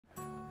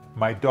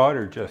My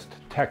daughter just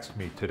texted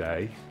me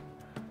today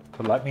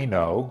to let me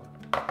know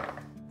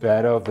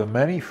that of the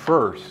many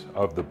firsts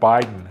of the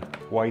Biden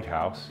White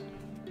House,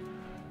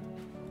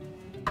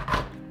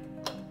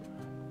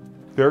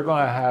 they're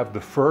going to have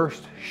the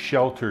first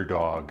shelter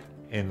dog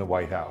in the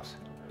White House.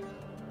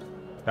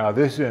 Now,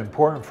 this is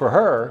important for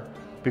her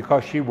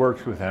because she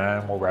works with an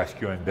animal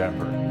rescue in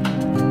Denver.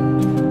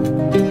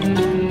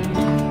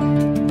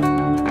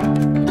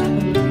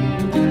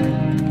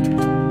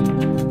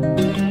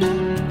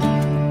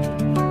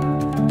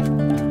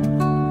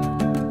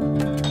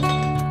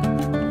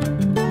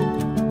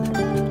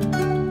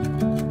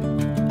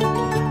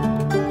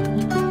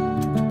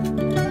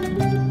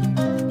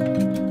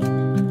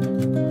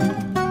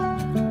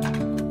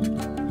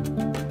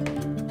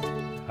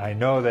 I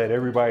know that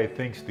everybody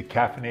thinks the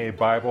caffeinated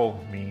Bible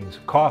means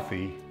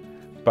coffee,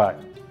 but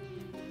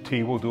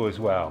tea will do as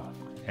well.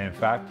 And in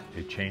fact,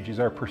 it changes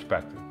our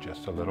perspective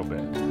just a little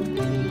bit.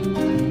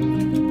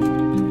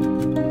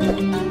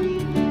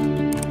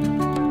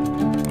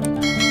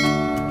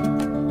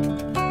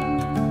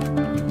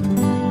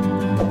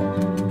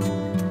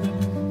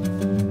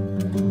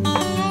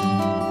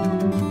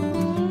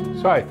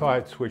 So I thought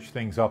I'd switch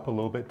things up a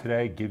little bit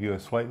today, give you a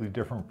slightly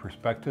different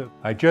perspective.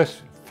 I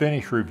just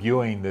finished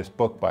reviewing this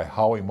book by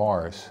Holly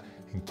Morris,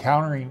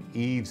 Encountering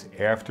Eve's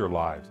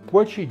Afterlives.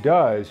 What she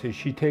does is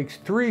she takes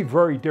three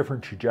very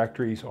different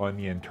trajectories on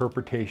the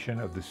interpretation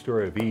of the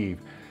story of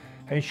Eve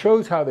and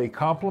shows how they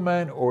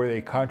complement or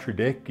they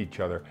contradict each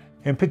other.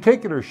 In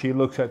particular, she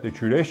looks at the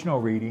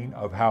traditional reading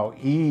of how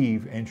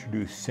Eve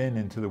introduced sin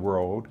into the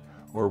world,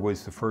 or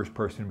was the first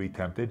person to be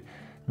tempted.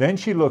 Then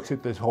she looks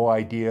at this whole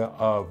idea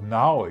of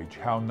knowledge,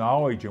 how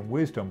knowledge and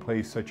wisdom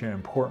plays such an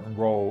important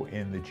role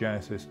in the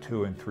Genesis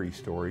 2 and 3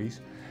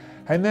 stories.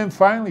 And then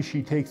finally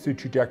she takes the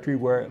trajectory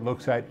where it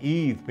looks at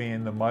Eve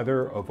being the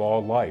mother of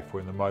all life,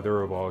 or the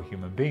mother of all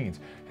human beings,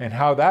 and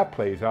how that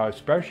plays out,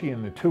 especially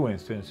in the two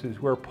instances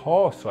where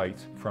Paul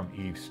cites from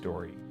Eve's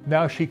story.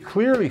 Now, she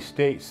clearly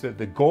states that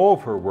the goal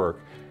of her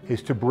work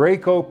is to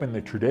break open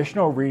the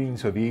traditional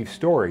readings of Eve's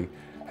story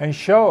and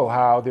show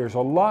how there's a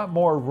lot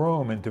more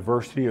room and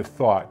diversity of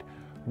thought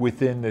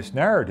within this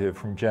narrative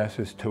from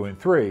Genesis 2 and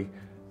 3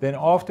 than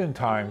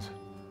oftentimes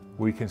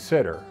we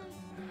consider.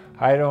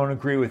 I don't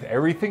agree with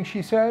everything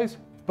she says,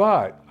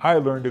 but I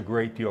learned a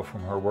great deal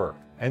from her work.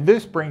 And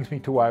this brings me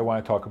to what I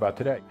want to talk about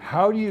today.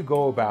 How do you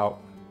go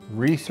about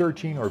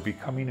researching or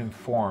becoming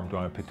informed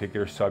on a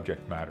particular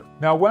subject matter?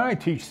 Now, when I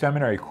teach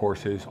seminary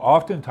courses,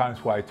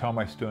 oftentimes what I tell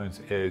my students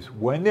is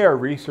when they are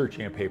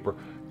researching a paper,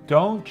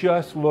 don't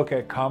just look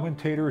at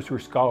commentators or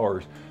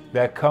scholars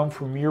that come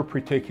from your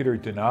particular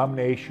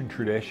denomination,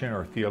 tradition,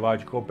 or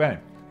theological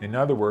bent. In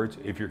other words,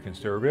 if you're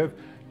conservative,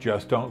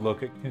 just don't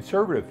look at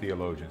conservative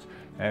theologians.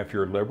 And if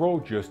you're liberal,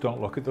 just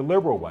don't look at the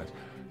liberal ones.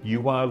 You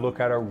want to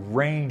look at a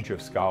range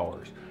of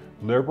scholars.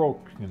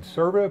 Liberal,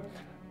 conservative,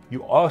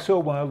 you also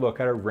want to look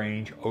at a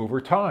range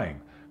over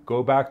time.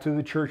 Go back to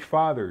the church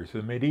fathers,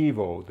 the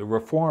medieval, the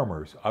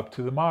reformers, up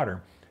to the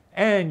modern.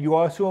 And you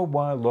also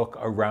want to look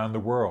around the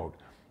world.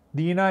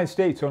 The United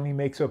States only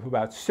makes up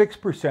about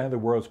 6% of the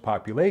world's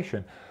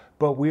population,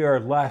 but we are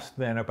less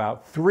than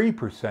about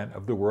 3%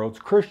 of the world's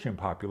Christian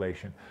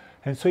population.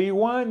 And so you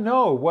want to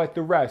know what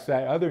the rest,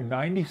 that other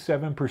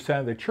 97%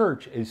 of the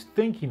church, is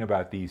thinking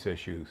about these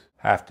issues.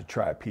 I have to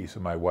try a piece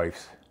of my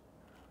wife's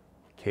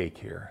cake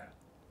here.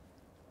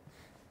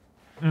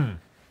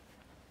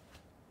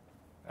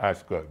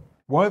 That's good.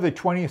 One of the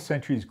 20th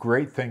century's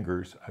great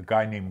thinkers, a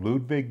guy named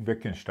Ludwig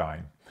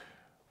Wittgenstein,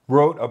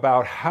 wrote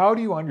about how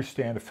do you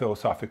understand a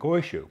philosophical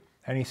issue.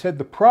 And he said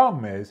the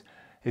problem is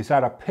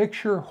that a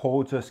picture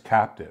holds us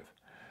captive.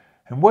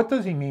 And what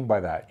does he mean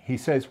by that? He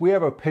says we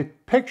have a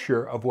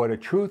picture of what a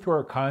truth or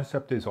a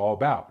concept is all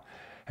about.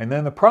 And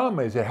then the problem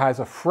is it has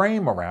a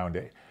frame around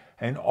it.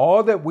 And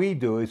all that we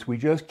do is we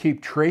just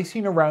keep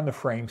tracing around the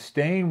frame,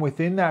 staying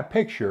within that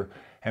picture,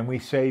 and we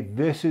say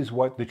this is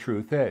what the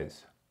truth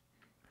is.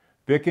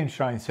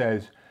 Wittgenstein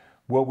says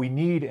what we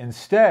need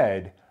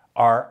instead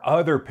are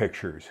other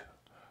pictures.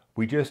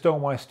 We just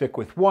don't want to stick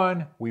with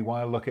one, we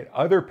want to look at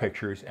other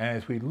pictures, and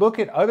as we look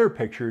at other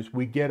pictures,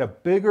 we get a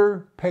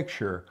bigger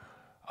picture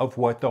of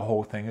what the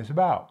whole thing is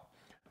about.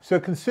 So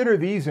consider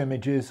these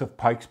images of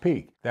Pikes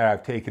Peak that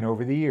I've taken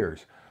over the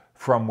years,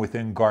 from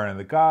within Garden of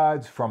the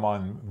Gods, from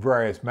on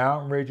various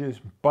mountain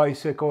ridges,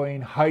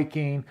 bicycling,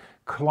 hiking,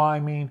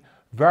 climbing,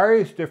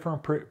 various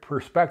different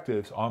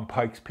perspectives on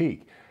Pikes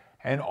Peak.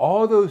 And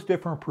all those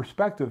different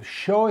perspectives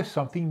show us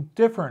something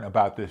different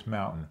about this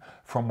mountain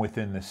from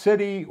within the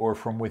city or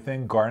from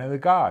within Garden of the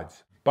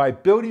Gods. By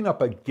building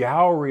up a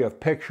gallery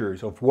of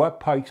pictures of what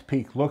Pikes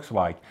Peak looks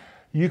like,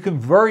 you can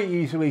very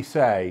easily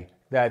say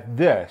that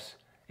this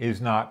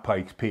is not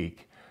Pikes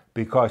Peak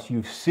because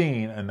you've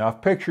seen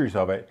enough pictures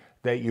of it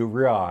that you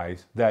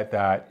realize that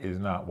that is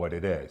not what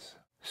it is.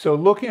 So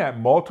looking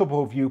at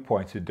multiple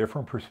viewpoints and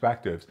different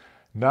perspectives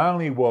not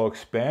only will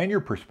expand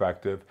your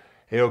perspective,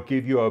 It'll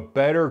give you a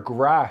better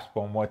grasp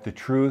on what the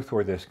truth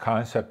or this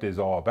concept is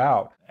all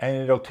about, and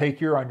it'll take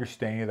your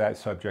understanding of that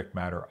subject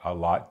matter a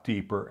lot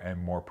deeper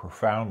and more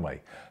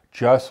profoundly,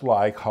 just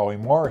like Holly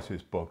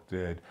Morris's book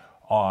did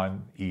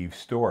on Eve's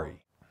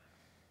story.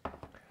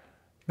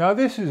 Now,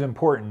 this is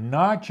important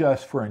not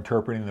just for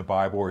interpreting the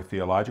Bible or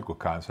theological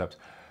concepts,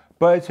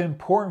 but it's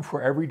important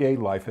for everyday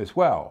life as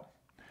well.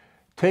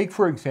 Take,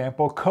 for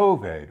example,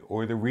 COVID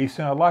or the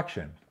recent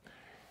election.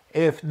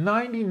 If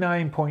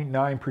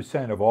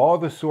 99.9% of all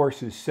the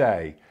sources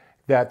say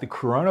that the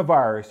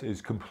coronavirus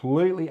is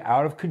completely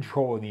out of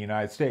control in the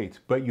United States,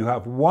 but you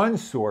have one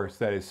source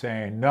that is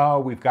saying, no,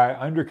 we've got it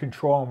under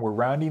control and we're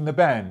rounding the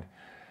bend,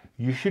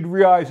 you should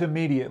realize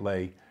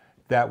immediately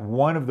that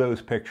one of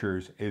those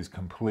pictures is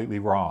completely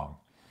wrong.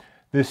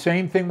 The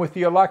same thing with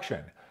the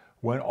election.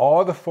 When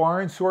all the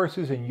foreign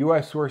sources and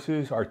U.S.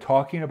 sources are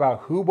talking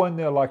about who won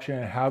the election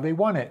and how they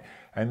won it,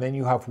 and then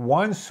you have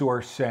one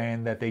source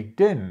saying that they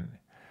didn't,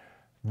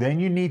 then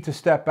you need to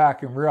step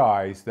back and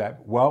realize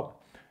that, well,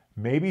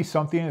 maybe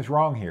something is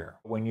wrong here.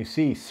 When you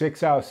see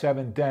 6 out of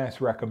 7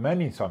 dentists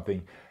recommending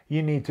something,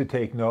 you need to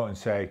take note and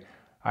say,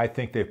 I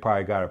think they've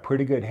probably got a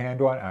pretty good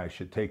handle on it, I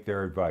should take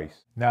their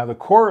advice. Now, the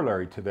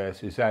corollary to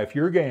this is that if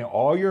you're getting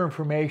all your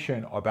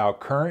information about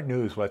current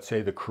news, let's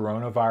say the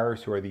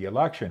coronavirus or the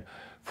election,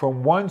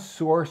 from one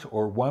source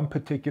or one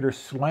particular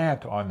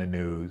slant on the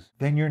news,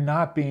 then you're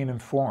not being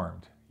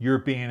informed. You're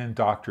being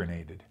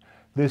indoctrinated.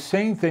 The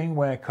same thing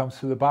when it comes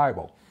to the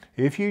Bible.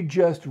 If you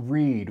just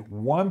read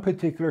one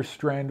particular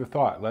strand of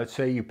thought, let's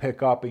say you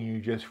pick up and you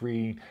just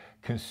read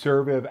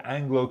conservative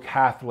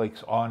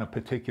Anglo-Catholics on a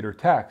particular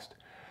text,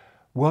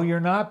 well, you're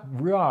not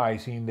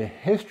realizing the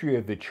history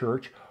of the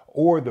church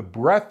or the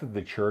breadth of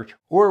the church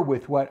or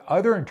with what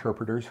other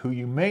interpreters who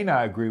you may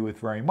not agree with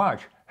very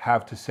much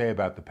have to say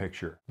about the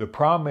picture. The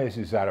problem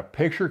is that a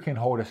picture can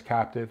hold us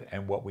captive,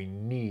 and what we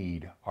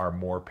need are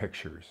more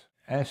pictures.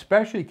 And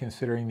especially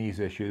considering these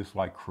issues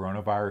like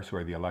coronavirus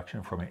or the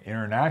election from an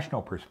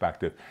international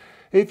perspective,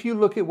 if you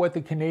look at what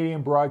the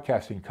Canadian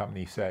Broadcasting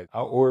Company said,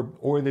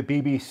 or the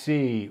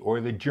BBC,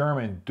 or the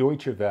German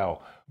Deutsche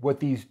Welle, what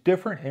these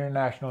different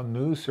international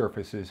news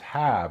services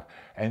have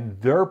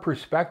and their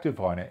perspective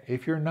on it,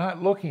 if you're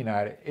not looking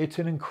at it, it's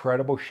an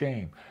incredible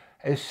shame,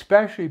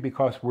 especially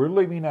because we're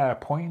living at a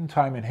point in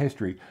time in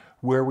history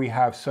where we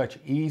have such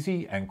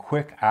easy and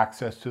quick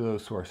access to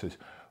those sources.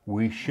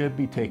 We should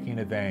be taking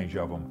advantage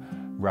of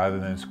them rather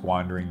than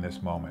squandering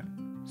this moment.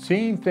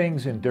 Seeing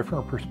things in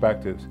different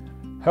perspectives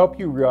help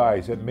you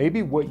realize that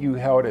maybe what you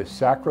held as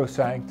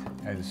sacrosanct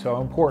and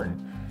so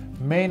important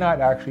may not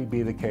actually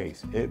be the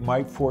case. It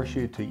might force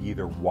you to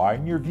either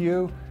widen your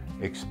view,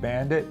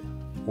 expand it,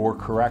 or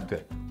correct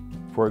it.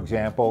 For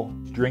example,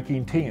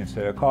 drinking tea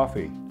instead of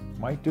coffee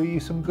might do you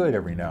some good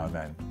every now and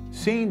then.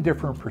 Seeing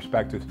different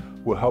perspectives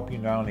will help you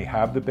not only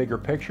have the bigger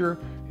picture,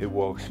 it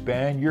will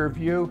expand your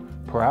view,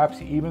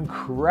 perhaps even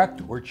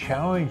correct or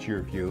challenge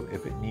your view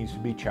if it needs to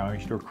be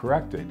challenged or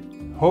corrected.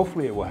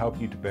 Hopefully it will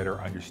help you to better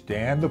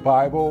understand the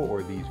Bible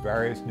or these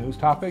various news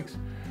topics,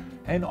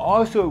 and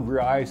also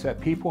realize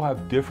that people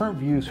have different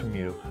views from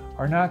you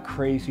are not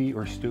crazy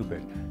or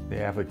stupid. They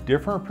have a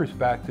different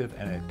perspective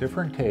and a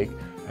different take,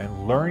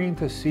 and learning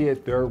to see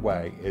it their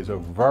way is a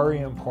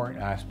very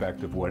important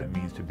aspect of what it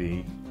means to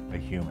be a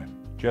human.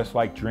 Just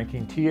like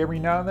drinking tea every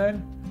now and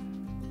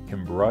then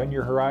can broaden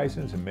your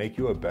horizons and make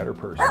you a better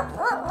person.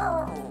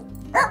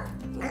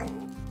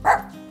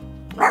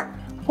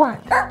 What?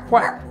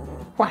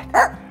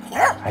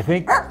 I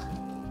think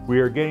we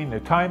are getting the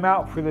time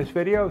out for this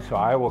video, so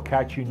I will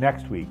catch you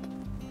next week.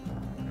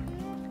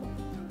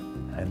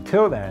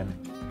 Until then,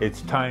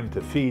 it's time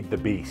to feed the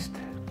beast.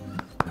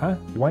 Huh?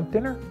 You want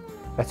dinner?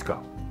 Let's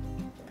go.